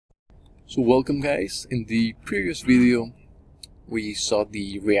So welcome guys. In the previous video we saw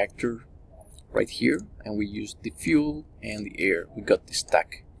the reactor right here and we used the fuel and the air. We got the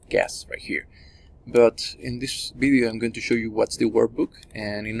stack gas right here. But in this video I'm going to show you what's the workbook,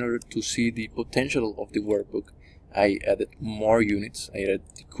 and in order to see the potential of the workbook I added more units. I added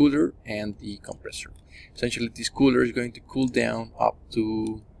the cooler and the compressor. Essentially this cooler is going to cool down up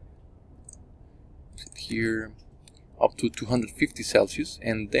to here up to 250 Celsius,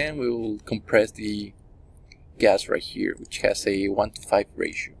 and then we will compress the gas right here, which has a 1:5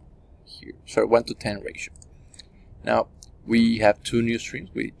 ratio here, sorry, 1:10 ratio. Now we have two new streams,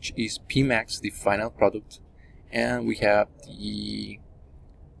 which is Pmax, the final product, and we have the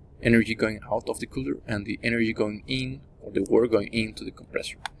energy going out of the cooler and the energy going in, or the work going into the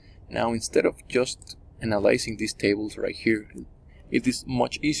compressor. Now instead of just analyzing these tables right here, it is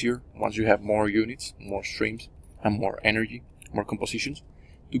much easier once you have more units, more streams, and more energy, more compositions,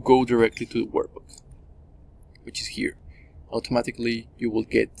 to go directly to the workbook, which is here. Automatically you will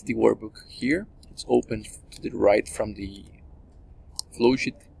get the workbook here. It's open to the right from the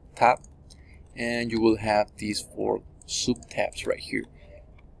flowsheet tab, and you will have these four sub tabs right here,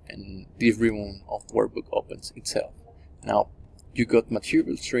 and this ribbon of workbook opens itself. Now you got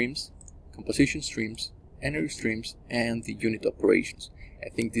material streams, composition streams, energy streams, and the unit operations. I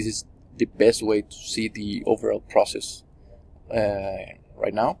think this is the best way to see the overall process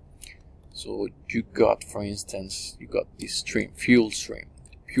right now. So you got, for instance, you got this stream: fuel stream,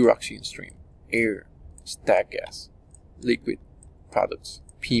 pure oxygen stream, air, stack gas, liquid, products,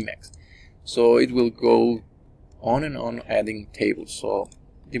 Pmax. So it will go on and on adding tables. So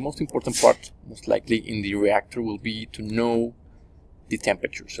the most important part, most likely in the reactor, will be to know the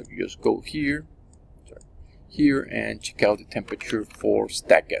temperature. So you just go here and check out the temperature for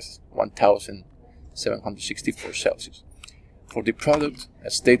stack gas, 1764 Celsius. For the product,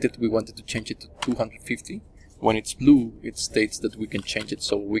 as stated, we wanted to change it to 250. When it's blue, it states that we can change it,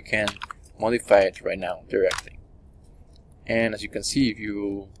 so we can modify it right now directly. And as you can see, if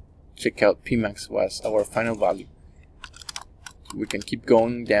you check out Pmax was our final value, we can keep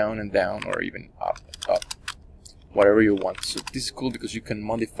going down and down, or even up, whatever you want. So this is cool because you can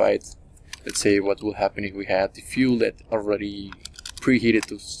modify it. Let's say what will happen if we had the fuel that already preheated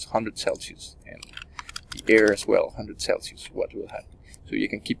to 100 Celsius and the air as well, 100 Celsius, what will happen? So you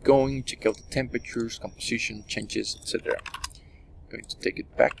can keep going, check out the temperatures, composition, changes, etc. I'm going to take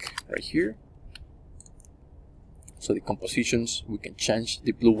it back right here. So the compositions, we can change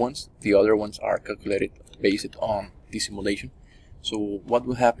the blue ones. The other ones are calculated based on the simulation. So what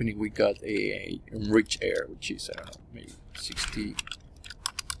will happen if we got a enriched air, which is, I don't know, maybe 60,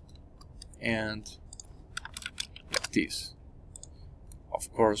 and like this?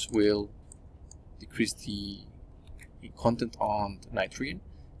 Of course will decrease the content on the nitrogen.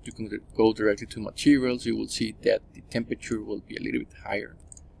 You can go directly to materials. You will see that the temperature will be a little bit higher,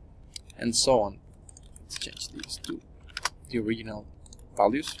 and so on. Let's change these to the original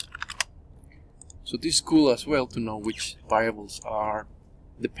values. So this is cool as well to know which variables are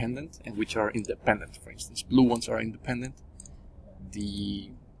dependent and which are independent. For instance, blue ones are independent.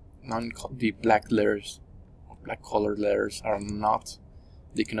 The black letters or black colored letters are not.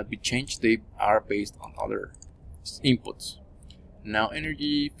 They cannot be changed. They are based on other inputs. Now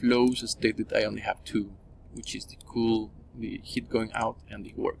energy flows, as stated, I only have two, which is the heat going out and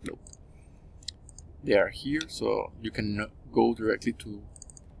the workload. They are here, so you can go directly to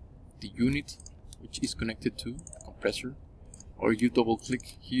the unit which is connected to the compressor, or you double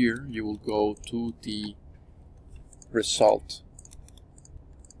click here, you will go to the result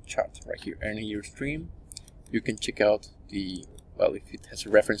chart right here, energy stream. You can check out the, well, if it has a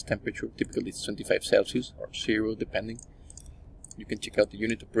reference temperature, typically it's 25 Celsius or 0 depending. You can check out the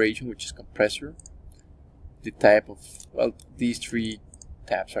unit operation, which is compressor, the type of, well, these three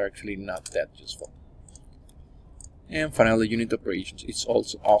tabs are actually not that useful. And finally, unit operations. It's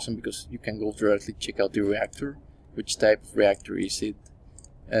also awesome because you can go directly check out the reactor. Which type of reactor is it?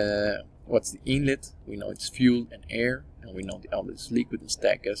 What's the inlet? We know it's fuel and air, and we know the outlet is liquid and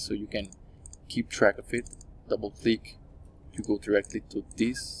stack gas, so you can keep track of it. Double click, you go directly to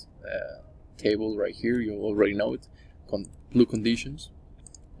this table right here. You already know it. Blue conditions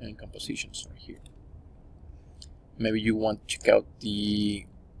and compositions right here. Maybe you want to check out the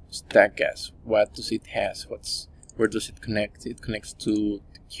stack gas. What does it has? Where does it connect? It connects to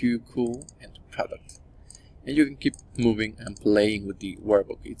the Q-cool and to product. And you can keep moving and playing with the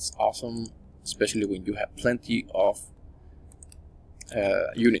workbook. It's awesome, especially when you have plenty of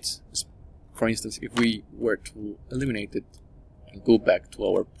units. For instance, if we were to eliminate it and go back to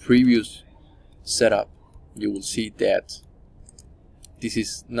our previous setup, you will see that this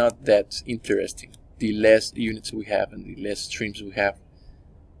is not that interesting. The less units we have and the less streams we have,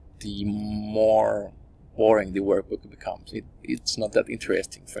 the more boring the workbook becomes. It's not that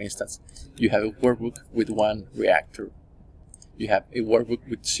interesting. For instance, you have a workbook with one reactor. You have a workbook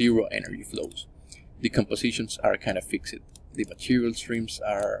with 0 energy flows. The compositions are kind of fixed. The material streams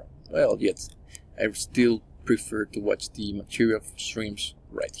are, well, yet I still prefer to watch the material streams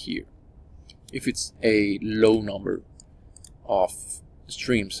right here. If it's a low number of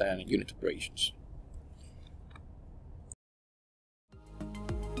streams and unit operations.